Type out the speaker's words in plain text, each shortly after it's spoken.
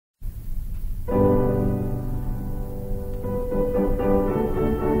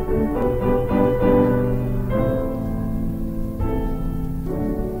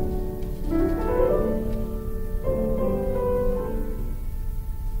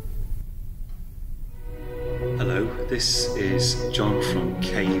This is John from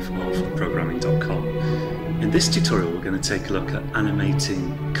caveofprogramming.com. In this tutorial we're going to take a look at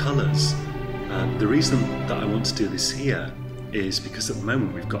animating colours. The reason that I want to do this here is because at the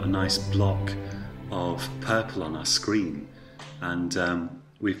moment we've got a nice block of purple on our screen, and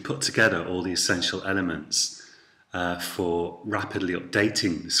we've put together all the essential elements for rapidly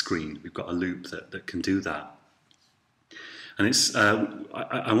updating the screen. We've got a loop that can do that. And it's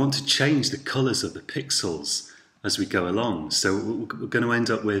I want to change the colours of the pixels as we go along. So we're going to end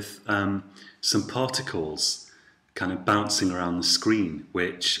up with some particles kind of bouncing around the screen,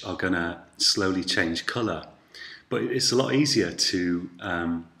 which are going to slowly change colour. But it's a lot easier to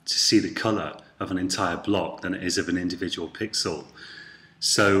see the colour of an entire block than it is of an individual pixel.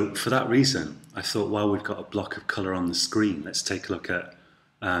 So for that reason, I thought while we've got a block of colour on the screen, let's take a look at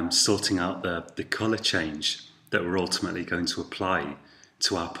sorting out the colour change that we're ultimately going to apply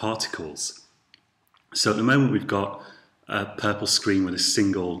to our particles. So at the moment we've got a purple screen with a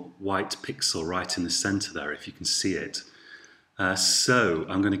single white pixel right in the center there, if you can see it. So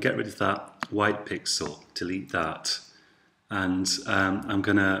I'm going to get rid of that white pixel, delete that, and I'm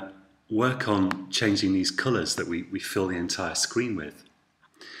going to work on changing these colors that we fill the entire screen with.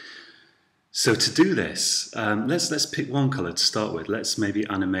 So to do this, let's pick one color to start with. Let's maybe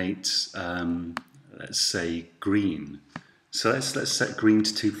animate, let's say green. So let's set green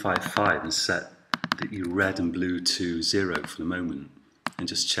to 255 and set the red and blue to 0 for the moment, and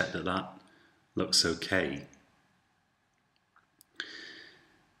just check that that looks okay.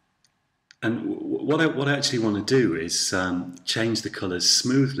 And what I actually want to do is change the colours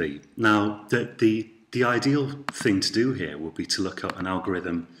smoothly. Now the ideal thing to do here would be to look at an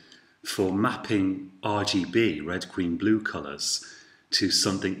algorithm for mapping RGB, red, green, blue colours, to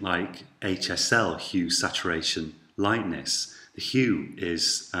something like HSL, hue, saturation, lightness. The hue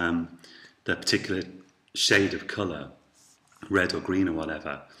is the particular shade of colour, red or green or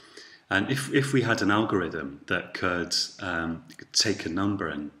whatever. And if we had an algorithm that could take a number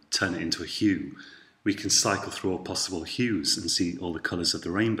and turn it into a hue, we can cycle through all possible hues and see all the colours of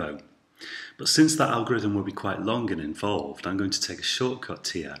the rainbow. But since that algorithm will be quite long and involved, I'm going to take a shortcut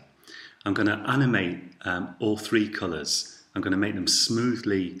here. I'm going to animate all three colours. I'm going to make them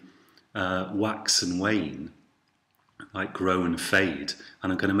smoothly wax and wane, like grow and fade,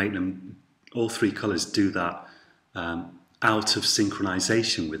 and I'm going to make them, all three colours, do that out of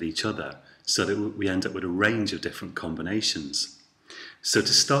synchronization with each other, so that we end up with a range of different combinations. So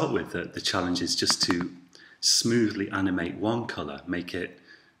to start with, the challenge is just to smoothly animate one colour, make it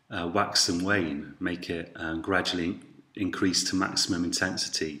wax and wane, make it gradually increase to maximum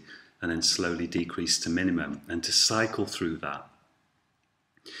intensity, and then slowly decrease to minimum, and to cycle through that.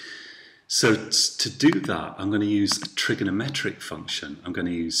 So to do that, I'm going to use a trigonometric function. I'm going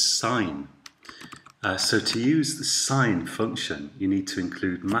to use sine. So to use the sine function, you need to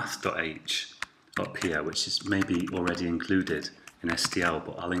include math.h up here, which is maybe already included in STL,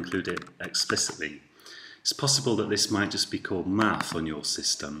 but I'll include it explicitly. It's possible that this might just be called math on your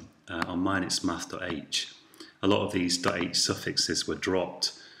system. On mine it's math.h. A lot of these .h suffixes were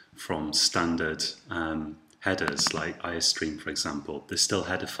dropped from standard headers like iostream, for example. They're still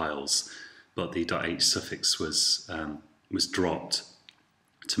header files, but the .h suffix was dropped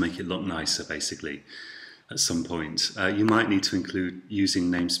to make it look nicer, basically, at some point. You might need to include using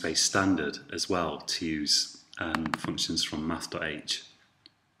namespace standard as well to use functions from math.h.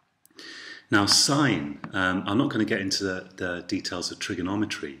 Now sine, I'm not going to get into the details of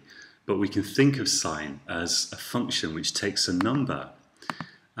trigonometry, but we can think of sine as a function which takes a number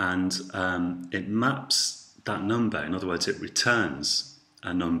and it maps that number. In other words, it returns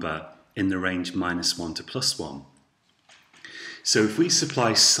a number in the range -1 to +1. So if we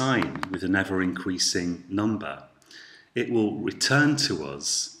supply sine with an ever-increasing number, it will return to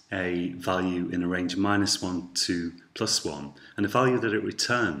us a value in a range -1 to +1, and the value that it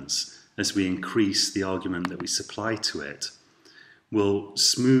returns as we increase the argument that we supply to it will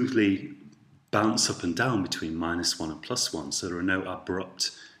smoothly bounce up and down between -1 and +1, so there are no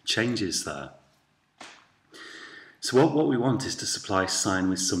abrupt changes there. So what we want is to supply sine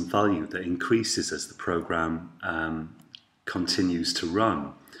with some value that increases as the program continues to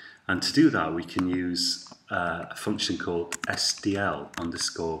run. And to do that, we can use a function called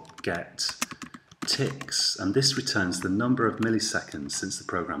SDL_get ticks, and this returns the number of milliseconds since the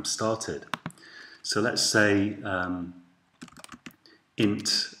program started. So let's say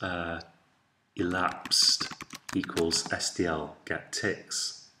int elapsed equals SDL_get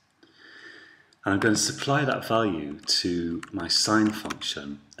ticks. And I'm going to supply that value to my sine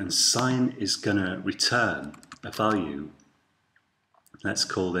function, and sine is going to return a value. Let's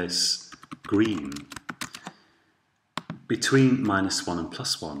call this green. between -1 and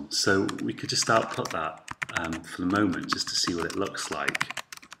 +1. So we could just output that for the moment just to see what it looks like.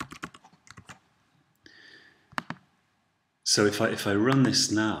 So if I run this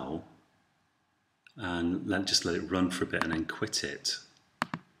now and just let it run for a bit and then quit it,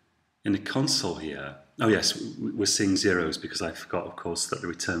 in the console here, oh yes, we're seeing zeros because I forgot, of course, that the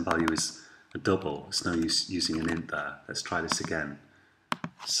return value is a double. It's no use using an int there. Let's try this again.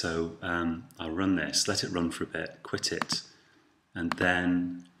 So I'll run this, let it run for a bit, quit it, and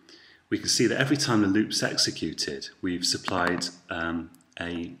then we can see that every time the loop's executed, we've supplied an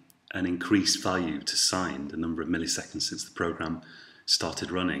increased value to sine, the number of milliseconds since the program started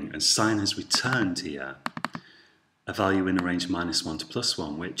running, and sine has returned here a value in the range -1 to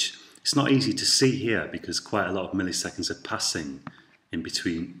 +1, which it's not easy to see here because quite a lot of milliseconds are passing in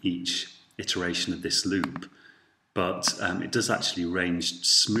between each iteration of this loop, but it does actually range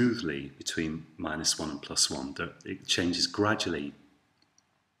smoothly between -1 and +1. It changes gradually.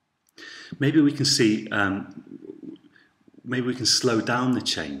 Maybe we can see, maybe we can slow down the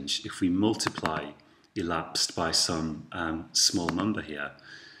change if we multiply elapsed by some small number here,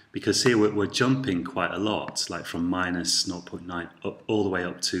 because here we're jumping quite a lot, like from -0.9 up all the way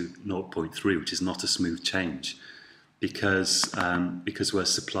up to 0.3, which is not a smooth change, because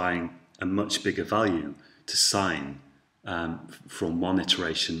we're supplying a much bigger value to sine from one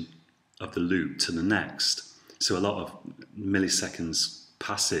iteration of the loop to the next. So a lot of milliseconds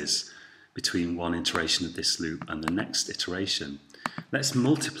passes between one iteration of this loop and the next iteration. Let's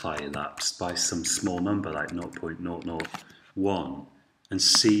multiply elapsed by some small number like 0.001 and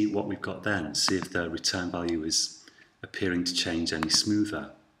see what we've got then, see if the return value is appearing to change any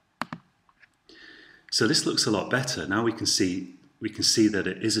smoother. So this looks a lot better. Now we can see that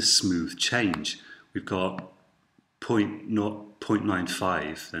it is a smooth change. We've got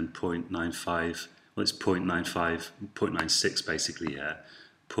 0.95, then 0.95, well it's 0.95, 0.96 basically here,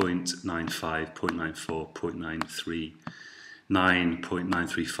 0.95, 0.94, 0.93,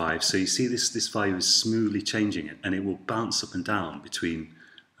 0.935. So you see this value is smoothly changing it, and it will bounce up and down between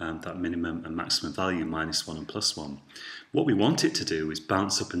that minimum and maximum value, -1 and +1. What we want it to do is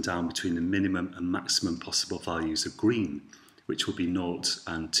bounce up and down between the minimum and maximum possible values of green, which will be 0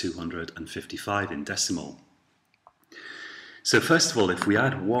 and 255 in decimal. So first of all, if we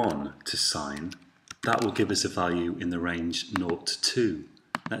add 1 to sine, that will give us a value in the range 0 to 2.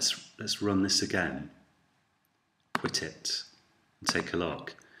 Let's run this again, quit it, and take a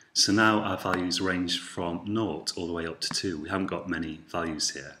look. So now our values range from 0 all the way up to 2. We haven't got many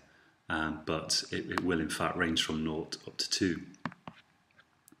values here, but it will in fact range from 0 up to 2.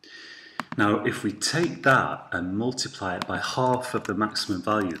 Now if we take that and multiply it by half of the maximum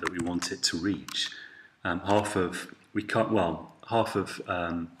value that we want it to reach, half of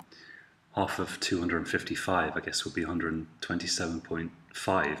 255 I guess would be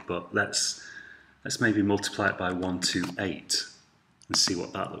 127.5, but let's maybe multiply it by 128 and see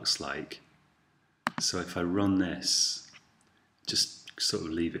what that looks like. So if I run this, just sort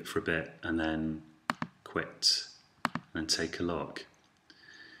of leave it for a bit and then quit and take a look.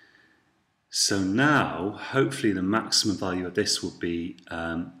 So now hopefully the maximum value of this will be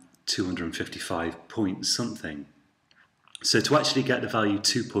 255 point something. So to actually get the value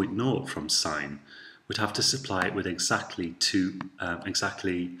 2.0 from sine, we'd have to supply it with exactly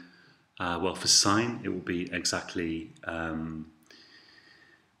well, for sine it will be exactly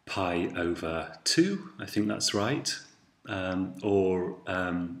pi over 2, I think that's right, or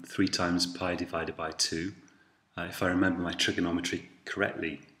 3 times pi divided by 2, if I remember my trigonometry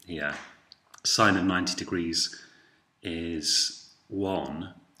correctly here. Sine of 90 degrees is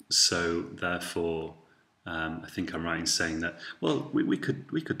 1, so therefore I think I'm right in saying that. Well, we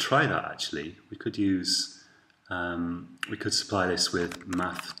could try that actually. We could use we could supply this with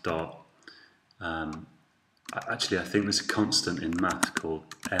math dot. Actually, I think there's a constant in math called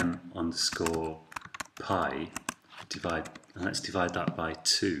m_pi. Let's divide that by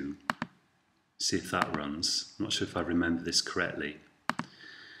 2. See if that runs. I'm not sure if I remember this correctly.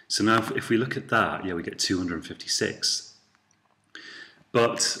 So now if we look at that, yeah, we get 256.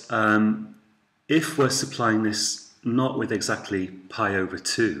 But if we're supplying this not with exactly pi over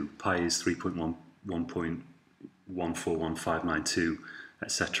 2, pi is 3.1.141592,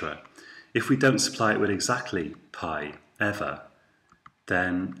 etc. If we don't supply it with exactly pi ever,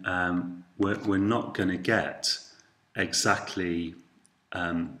 then we're not going to get exactly,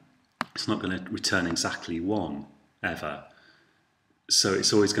 it's not going to return exactly 1 ever. So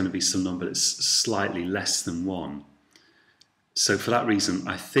it's always going to be some number that's slightly less than 1. So for that reason,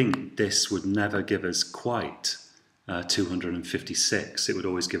 I think this would never give us quite 256. It would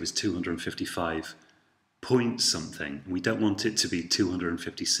always give us 255 point something. We don't want it to be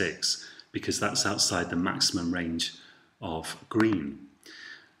 256 because that's outside the maximum range of green.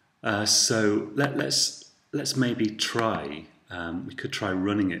 So let's maybe try, we could try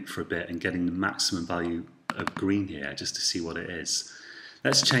running it for a bit and getting the maximum value of green here just to see what it is.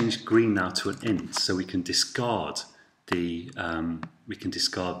 Let's change green now to an int so we can discard the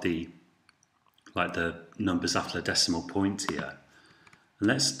like the numbers after the decimal point here. And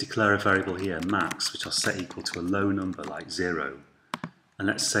let's declare a variable here, max, which I'll set equal to a low number like 0. And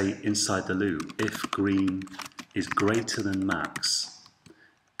let's say inside the loop, if green is greater than max,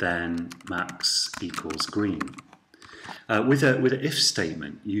 then max equals green. With an if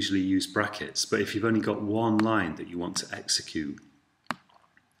statement, usually use brackets, but if you've only got one line that you want to execute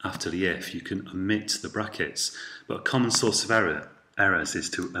after the if, you can omit the brackets. But a common source of errors is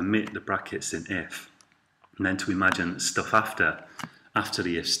to omit the brackets in if, and then to imagine that stuff after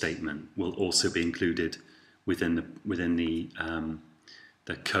the if statement will also be included within the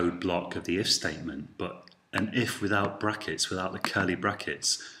code block of the if statement. But an if without brackets, without the curly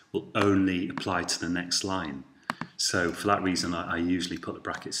brackets, will only apply to the next line. So for that reason, I usually put the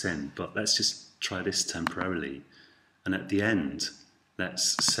brackets in. But let's just try this temporarily. And at the end,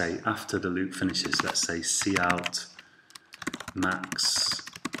 let's say after the loop finishes, let's say cout max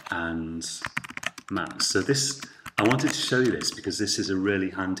and max. So this, I wanted to show you this because this is a really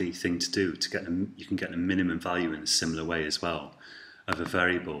handy thing to do. You can get a minimum value in a similar way as well of a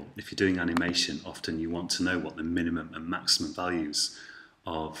variable. If you're doing animation, often you want to know what the minimum and maximum values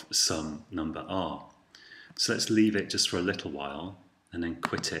of some number are. So let's leave it just for a little while and then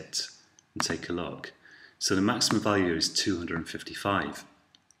quit it and take a look. So the maximum value is 255.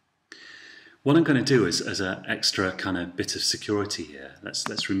 What I'm going to do is, as an extra kind of bit of security here,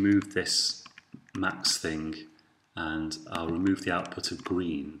 let's remove this max thing, and I'll remove the output of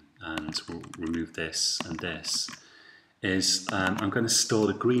green, and we'll remove this and this. I'm going to store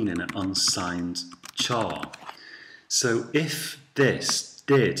the green in an unsigned char. So if this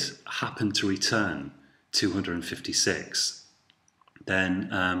did happen to return 256, then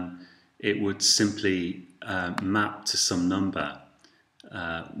it would simply map to some number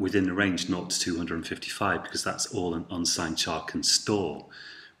within the range 0 to 255, because that's all an unsigned char can store.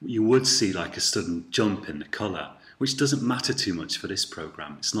 You would see like a sudden jump in the colour, which doesn't matter too much for this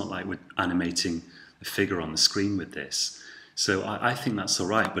program. It's not like we're animating a figure on the screen with this. So I think that's all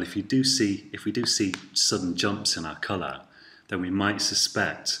right. But if we do see sudden jumps in our colour, then we might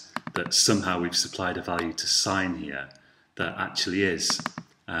suspect that somehow we've supplied a value to sign here that actually is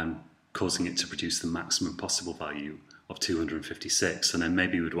causing it to produce the maximum possible value of 256, and then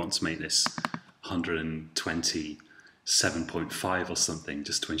maybe we'd want to make this 127.5 or something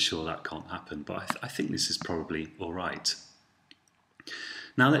just to ensure that can't happen. But I think this is probably all right.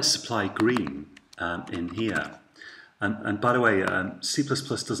 Now let's supply green in here. And by the way, C++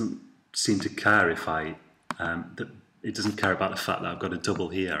 doesn't seem to care if it doesn't care about the fact that I've got a double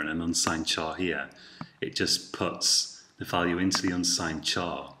here and an unsigned char here. It just puts the value into the unsigned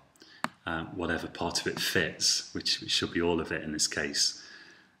char, whatever part of it fits, which should be all of it in this case,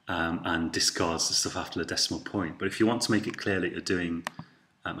 and discards the stuff after the decimal point. But if you want to make it clear that you're doing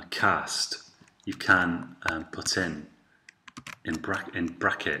a cast, you can put in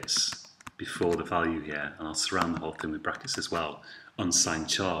brackets before the value here, and I'll surround the whole thing with brackets as well, unsigned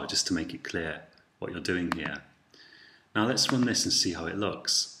char, just to make it clear what you're doing here. Now let's run this and see how it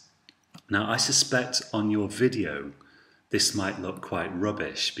looks. Now I suspect on your video this might look quite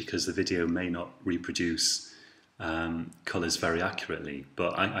rubbish because the video may not reproduce colours very accurately,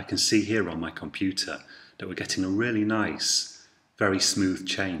 but I can see here on my computer that we're getting a really nice, very smooth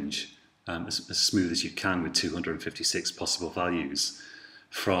change, as smooth as you can with 256 possible values,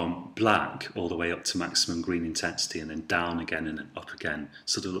 from black all the way up to maximum green intensity and then down again and then up again.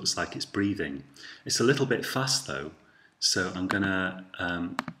 Sort of looks like it's breathing. It's a little bit fast though, so I'm going to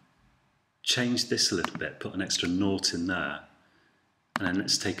change this a little bit, put an extra naught in there, and then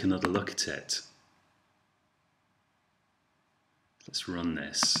let's take another look at it. Let's run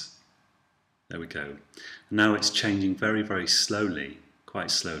this. There we go. Now it's changing very, very slowly, quite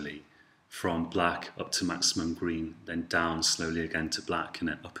slowly, from black up to maximum green, then down slowly again to black, and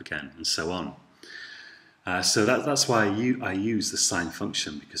then up again, and so on. So that's why I use the sine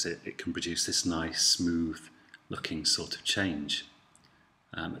function, because it can produce this nice, smooth looking sort of change.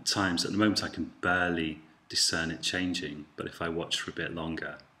 At times, at the moment, I can barely discern it changing, but if I watch for a bit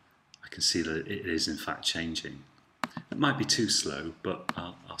longer, I can see that it is in fact changing. It might be too slow, but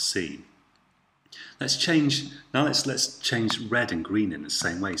I'll see. Let's change red and green in the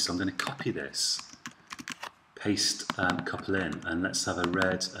same way. So I'm going to copy this, paste a couple in, and let's have a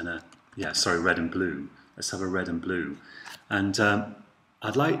red and red and blue. Let's have a red and blue. And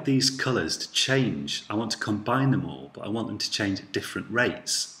I'd like these colours to change. I want to combine them all, but I want them to change at different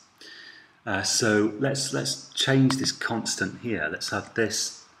rates. So let's change this constant here. Let's have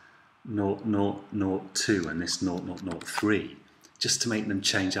this 0.002 and this 0.003, just to make them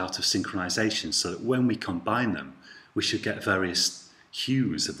change out of synchronization, so that when we combine them, we should get various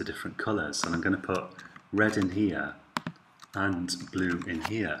hues of the different colours. And I'm going to put red in here and blue in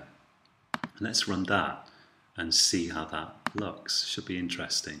here. And let's run that and see how that looks. Should be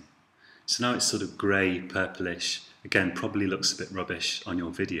interesting. So now it's sort of grey, purplish. Again, probably looks a bit rubbish on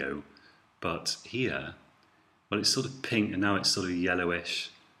your video, but here, well, it's sort of pink, and now it's sort of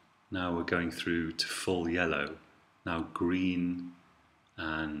yellowish. Now we're going through to full yellow. Now green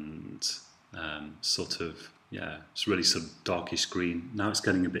and sort of, yeah, it's really sort of darkish green. Now it's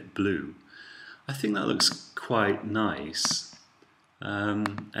getting a bit blue. I think that looks quite nice,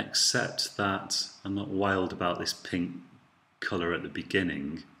 except that I'm not wild about this pink colour at the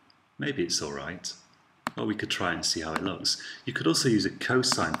beginning. Maybe it's alright. Well, we could try and see how it looks. You could also use a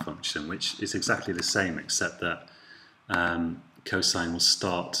cosine function, which is exactly the same, except that cosine will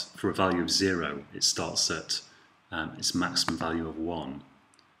start for a value of 0. It starts at its maximum value of 1. I'm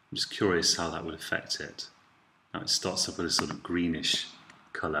just curious how that would affect it. Now it starts off with a sort of greenish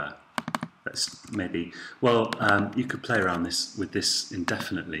colour. Let's maybe, well, you could play around with this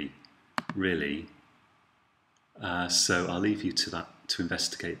indefinitely, really. So I'll leave you to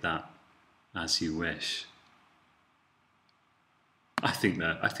investigate that as you wish. I think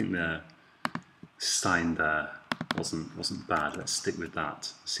the sign there wasn't bad. Let's stick with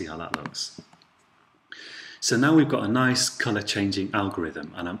that. See how that looks. So now we've got a nice colour changing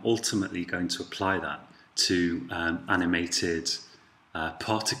algorithm, and I'm ultimately going to apply that to animated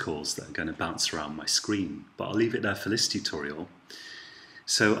particles that are going to bounce around my screen. But I'll leave it there for this tutorial.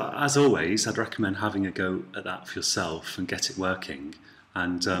 So as always, I'd recommend having a go at that for yourself and get it working.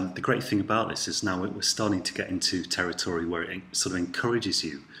 And the great thing about this is now we're starting to get into territory where it sort of encourages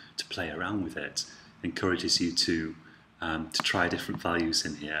you to play around with it, encourages you to try different values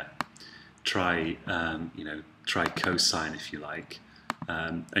in here, try try cosine if you like,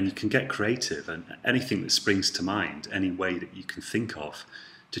 and you can get creative, and anything that springs to mind, any way that you can think of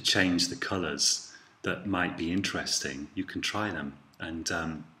to change the colours that might be interesting, you can try them. And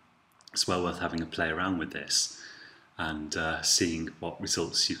it's well worth having a play around with this and seeing what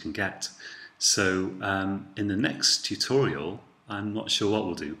results you can get. So in the next tutorial, I'm not sure what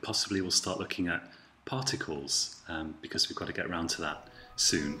we'll do. Possibly we'll start looking at particles because we've got to get around to that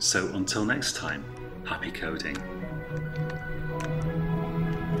soon. So until next time, happy coding.